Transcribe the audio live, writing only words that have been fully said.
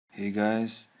Hey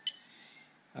guys,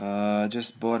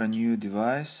 just bought a new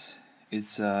device.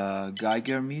 It's a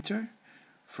Geiger meter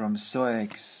from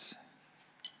Soeks.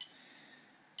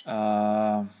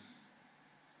 Uh,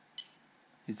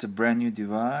 it's a brand new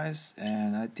device,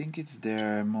 and I think it's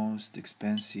their most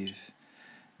expensive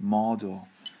model.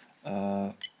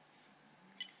 Uh,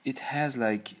 it has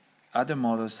like other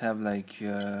models have like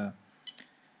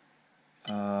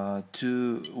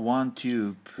one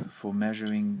tube for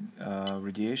measuring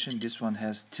radiation. This one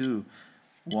has two,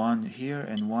 one here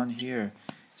and one here,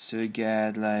 so you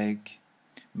get like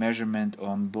measurement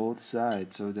on both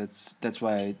sides. So that's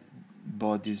why I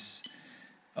bought this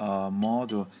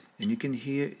model. And you can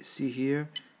see here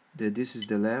that this is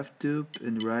the left tube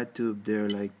and right tube. They're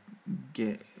like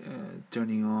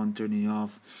turning on, turning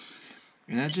off.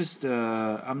 And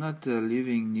I'm not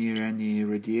living near any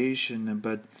radiation,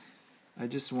 but I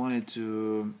just wanted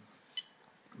to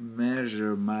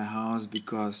measure my house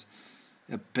because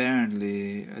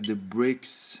apparently the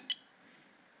bricks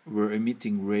were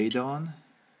emitting radon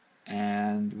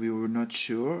and we were not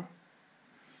sure,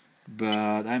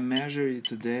 but I measured it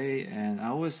today, and I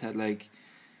always had like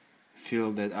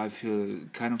feel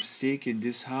kind of sick in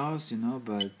this house,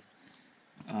 but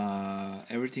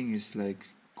everything is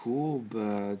like cool,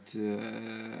 but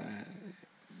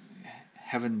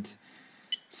haven't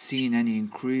seen any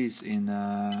increase in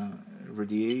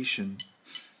radiation,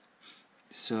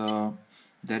 so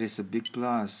that is a big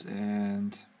plus.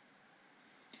 And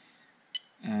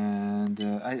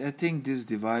I think this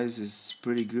device is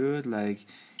pretty good. Like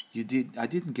I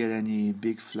didn't get any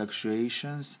big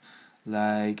fluctuations.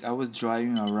 Like I was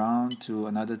driving around to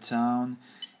another town,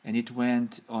 and it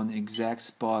went on exact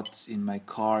spots in my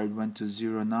car. It went to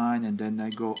 0.9, and then I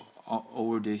go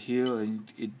over the hill and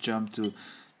it jumped to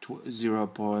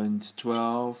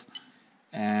 0.12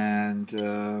 and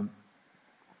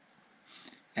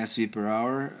SV per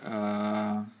hour.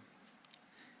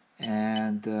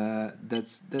 And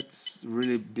that's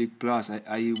really big plus.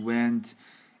 I went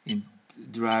in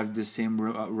drive the same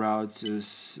route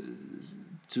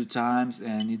two times,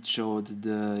 and it showed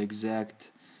the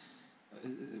exact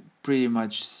pretty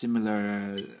much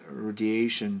similar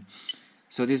radiation.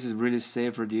 So this is really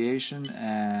safe radiation,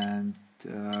 and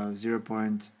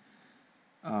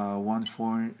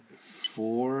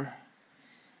 0.144,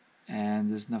 and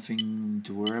there's nothing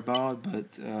to worry about.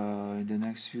 But in the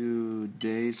next few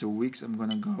days or weeks, I'm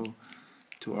gonna go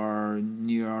to our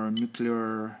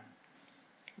nuclear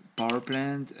power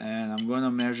plant, and I'm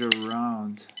gonna measure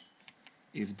around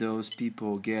if those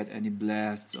people get any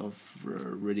blasts of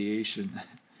radiation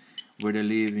where they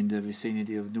live in the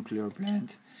vicinity of nuclear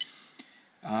plant.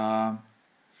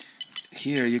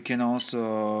 Here you get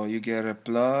a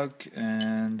plug,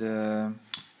 and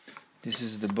this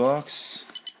is the box.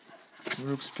 It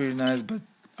looks pretty nice, but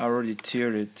I already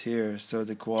teared it here, so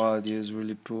the quality is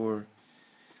really poor.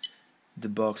 The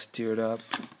box teared up,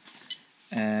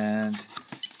 and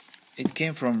it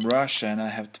came from Russia, and I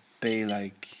have to pay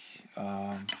like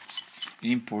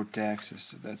import taxes,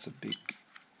 so that's a big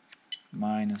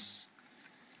minus.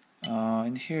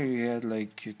 And here you had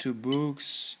like two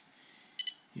books.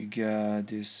 You got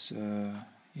this when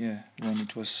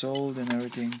it was sold and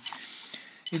everything.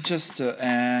 It just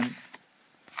and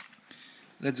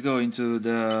let's go into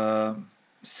the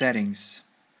settings.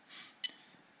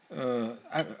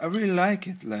 I really like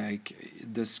it. Like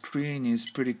the screen is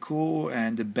pretty cool,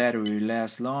 and the battery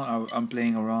lasts long. I'm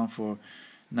playing around for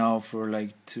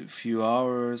like few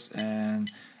hours,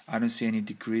 and I don't see any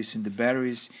decrease in the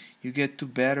batteries. You get two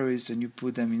batteries and you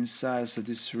put them inside, so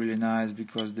this is really nice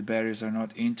because the batteries are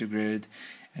not integrated,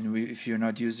 and if you're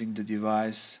not using the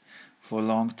device for a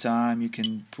long time, you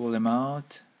can pull them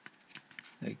out,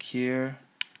 like here.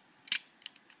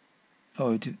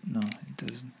 Oh, no, it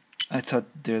doesn't. I thought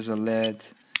there's a LED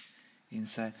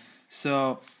inside.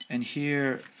 So, and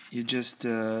here you just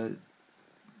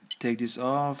take this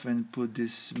off and put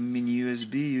this mini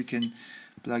USB. You can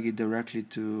plug it directly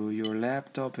to your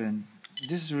laptop, and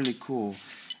this is really cool.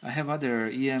 I have other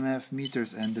EMF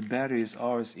meters, and the battery is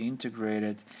always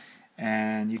integrated,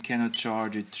 and you cannot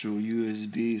charge it through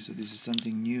USB, so this is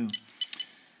something new.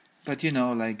 But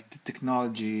like the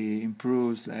technology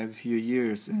improves every few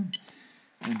years, and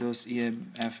those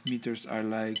EMF meters are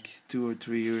like 2 or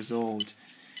 3 years old.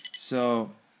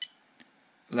 So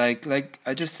like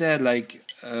I just said, like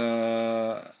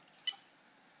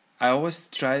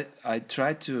I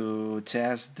try to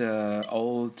test the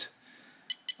old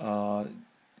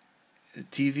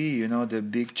TV, the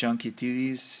big chunky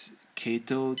TVs,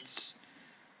 cathodes,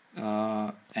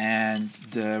 and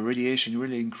the radiation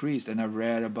really increased, and I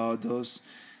read about those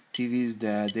TVs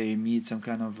that they emit some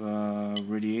kind of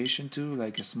radiation to,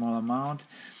 like a small amount,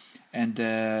 and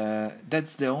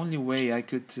that's the only way I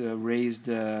could raise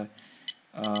the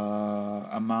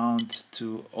amount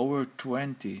to over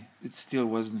 20. It still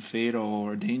wasn't fatal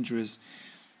or dangerous,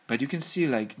 but you can see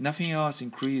like nothing else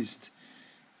increased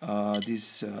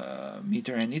this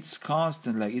meter, and it's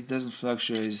constant, like it doesn't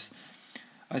fluctuate.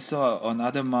 I saw on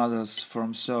other models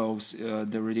from Soeks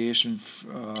the radiation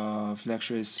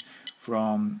fluctuates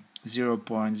from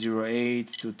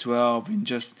 0.08 to 12 in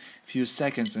just few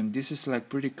seconds, and this is like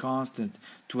pretty constant,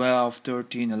 12,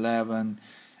 13, 11.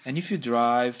 And if you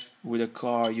drive with a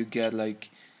car, you get like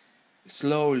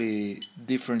slowly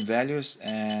different values,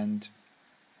 and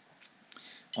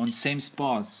on same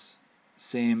spots,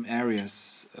 same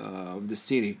areas of the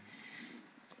city.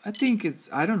 I think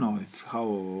I don't know if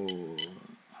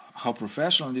how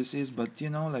professional this is, but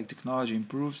like technology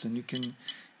improves and you can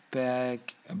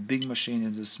pack a big machine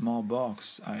into a small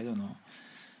box. I don't know.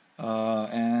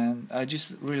 And I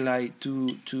just really like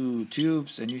two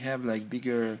tubes, and you have like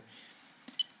bigger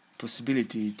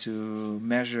possibility to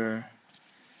measure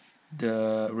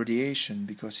the radiation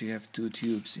because you have two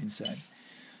tubes inside.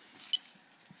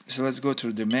 So let's go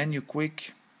to the menu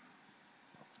quick.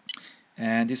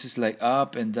 And this is like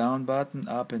up and down button,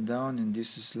 up and down, and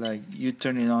this is like you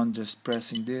turn it on just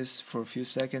pressing this for a few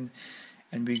seconds,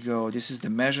 and we go. This is the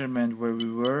measurement where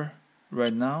we were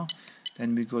right now.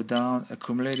 Then we go down,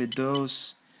 accumulated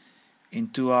dose in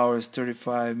 2 hours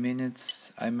 35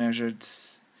 minutes. I measured,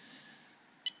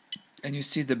 and you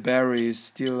see the battery is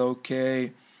still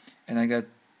okay, and I got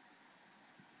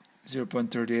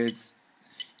 0.38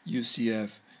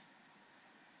 UCF,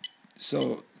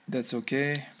 so that's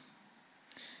okay.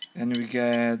 And we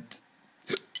get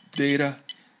data.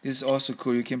 This is also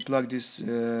cool. You can plug this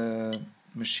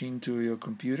machine to your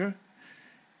computer,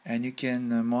 and you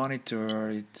can monitor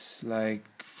it like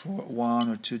for 1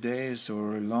 or 2 days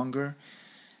or longer.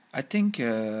 I think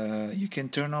you can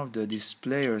turn off the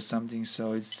display or something,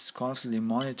 so it constantly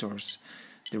monitors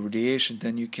the radiation.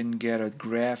 Then you can get a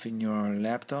graph in your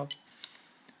laptop.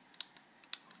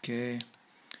 Okay,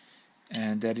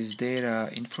 and that is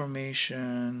data,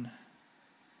 information.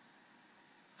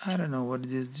 I don't know what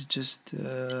it is. It's just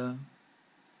the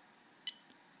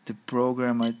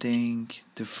program, I think,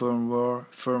 the firmware.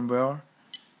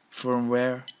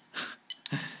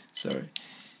 Sorry.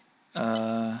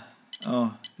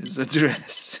 Oh, this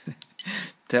address,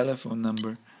 telephone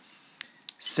number,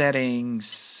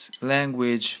 settings,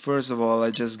 language. First of all, I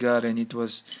just got, and it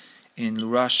was in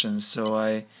Russian, so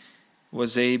I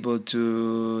was able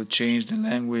to change the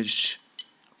language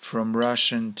from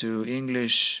Russian to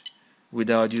English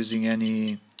without using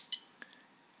any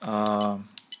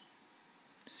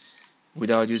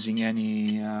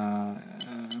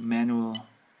manual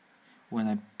when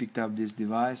I picked up this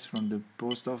device from the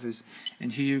post office.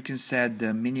 And here you can set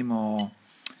the minimal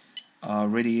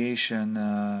radiation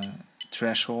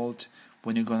threshold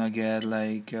when you're gonna get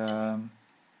like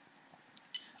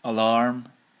alarm.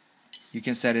 You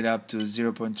can set it up to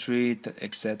 0.3,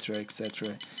 etc.,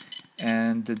 etc.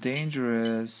 And the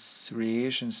dangerous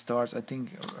radiation starts, I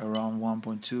think, around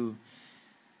 1.2.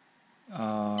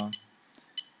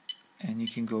 And you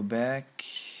can go back,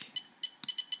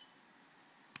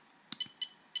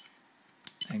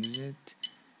 exit,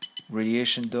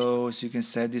 radiation dose. You can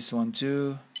set this one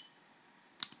too.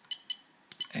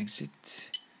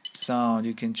 Exit. Sound,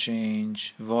 you can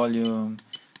change volume,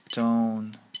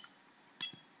 tone.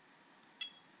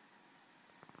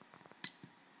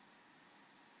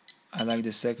 I like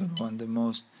the second one the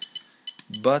most.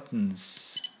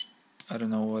 Buttons, I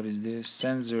don't know what is this.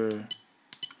 Sensor,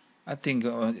 I think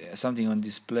something on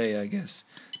display, I guess.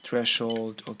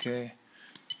 Threshold, okay.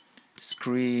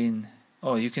 Screen,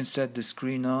 oh, you can set the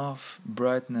screen off.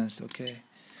 Brightness, okay.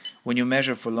 When you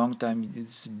measure for a long time,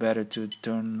 it's better to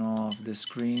turn off the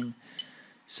screen.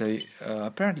 So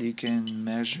apparently you can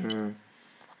measure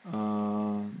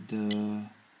the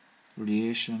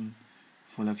radiation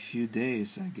for like few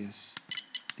days, I guess.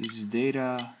 This is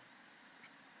data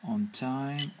on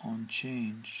time, on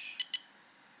change.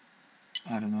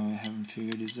 I don't know, I haven't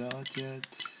figured this out yet.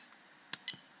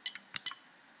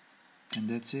 And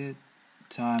that's it.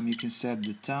 Time, you can set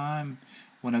the time.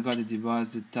 When I got the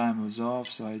device, the time was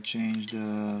off, so I changed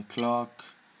the clock,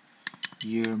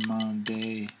 year, month,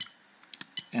 day.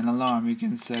 And alarm, you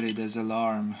can set it as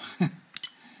alarm.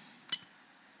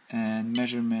 And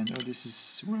measurement, oh, this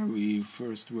is where we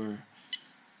first were.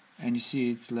 And you see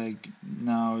it's like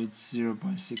now it's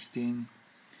 0.16.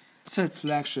 So it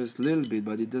fluctuates a little bit,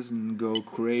 but it doesn't go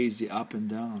crazy up and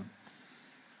down.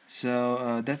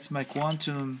 So that's my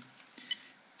quantum.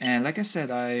 And like I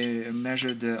said, I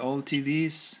measured the old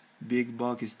TVs, big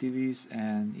bulky TVs,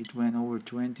 and it went over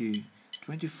 20,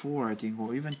 24 I think,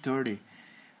 or even 30.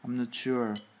 I'm not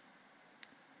sure.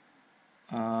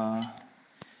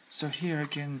 So here I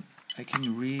can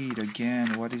read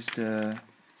again what is the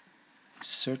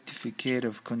certificate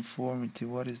of conformity.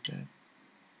 What is that?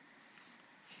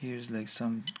 Here's like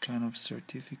some kind of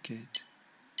certificate.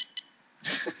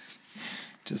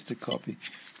 Just a copy.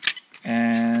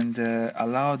 And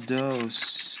allow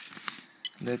those.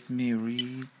 Let me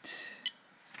read.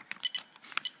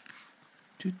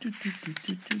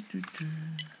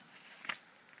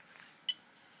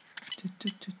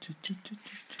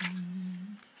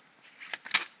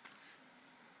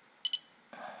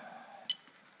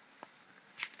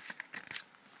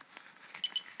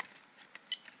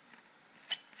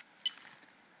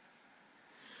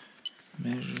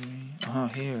 Measuring.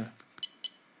 Here.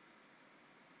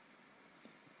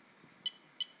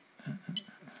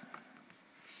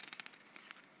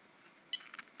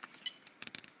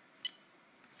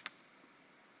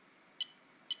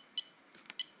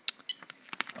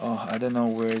 I don't know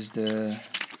where is the.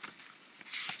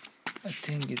 I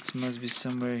think it must be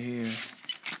somewhere here.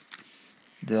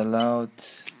 The allowed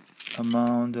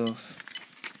amount of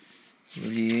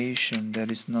radiation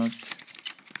that is not.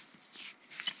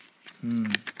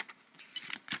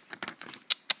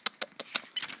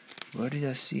 Where did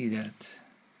I see that?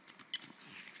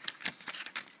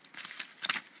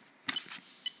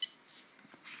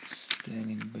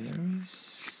 Standing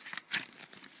berries.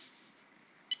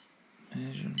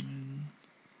 Measurement.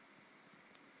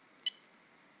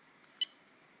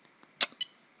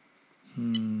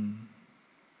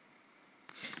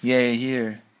 Yeah,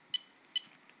 here.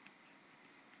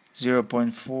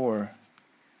 0.4.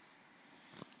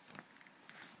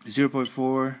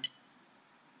 0.4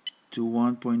 to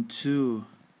 1.2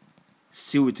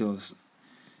 civitals.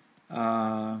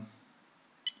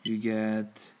 You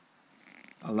get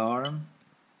alarm,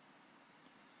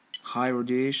 high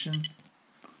radiation,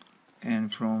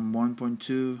 and from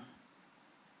 1.2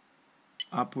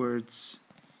 upwards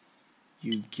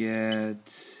you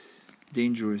get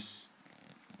dangerous.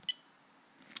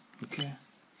 Okay,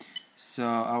 so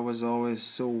I was always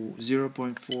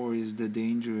 0.4 is the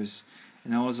dangerous,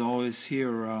 and I was always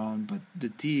here around. But the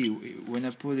T, when I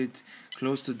put it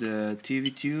close to the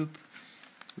TV tube,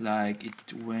 like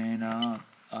it went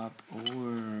up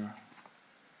over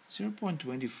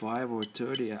 0.25 or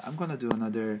 30. I'm gonna do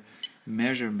another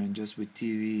measurement just with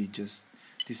TV.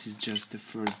 This is just the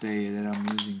first day that I'm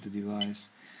using the device.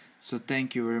 So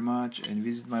thank you very much, and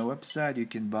visit my website. You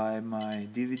can buy my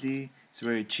DVD. It's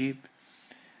very cheap.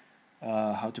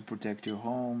 How to protect your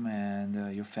home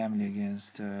and your family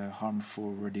against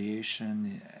harmful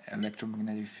radiation,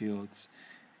 electromagnetic fields,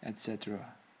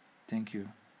 etc. Thank you.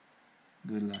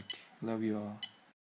 Good luck. Love you all.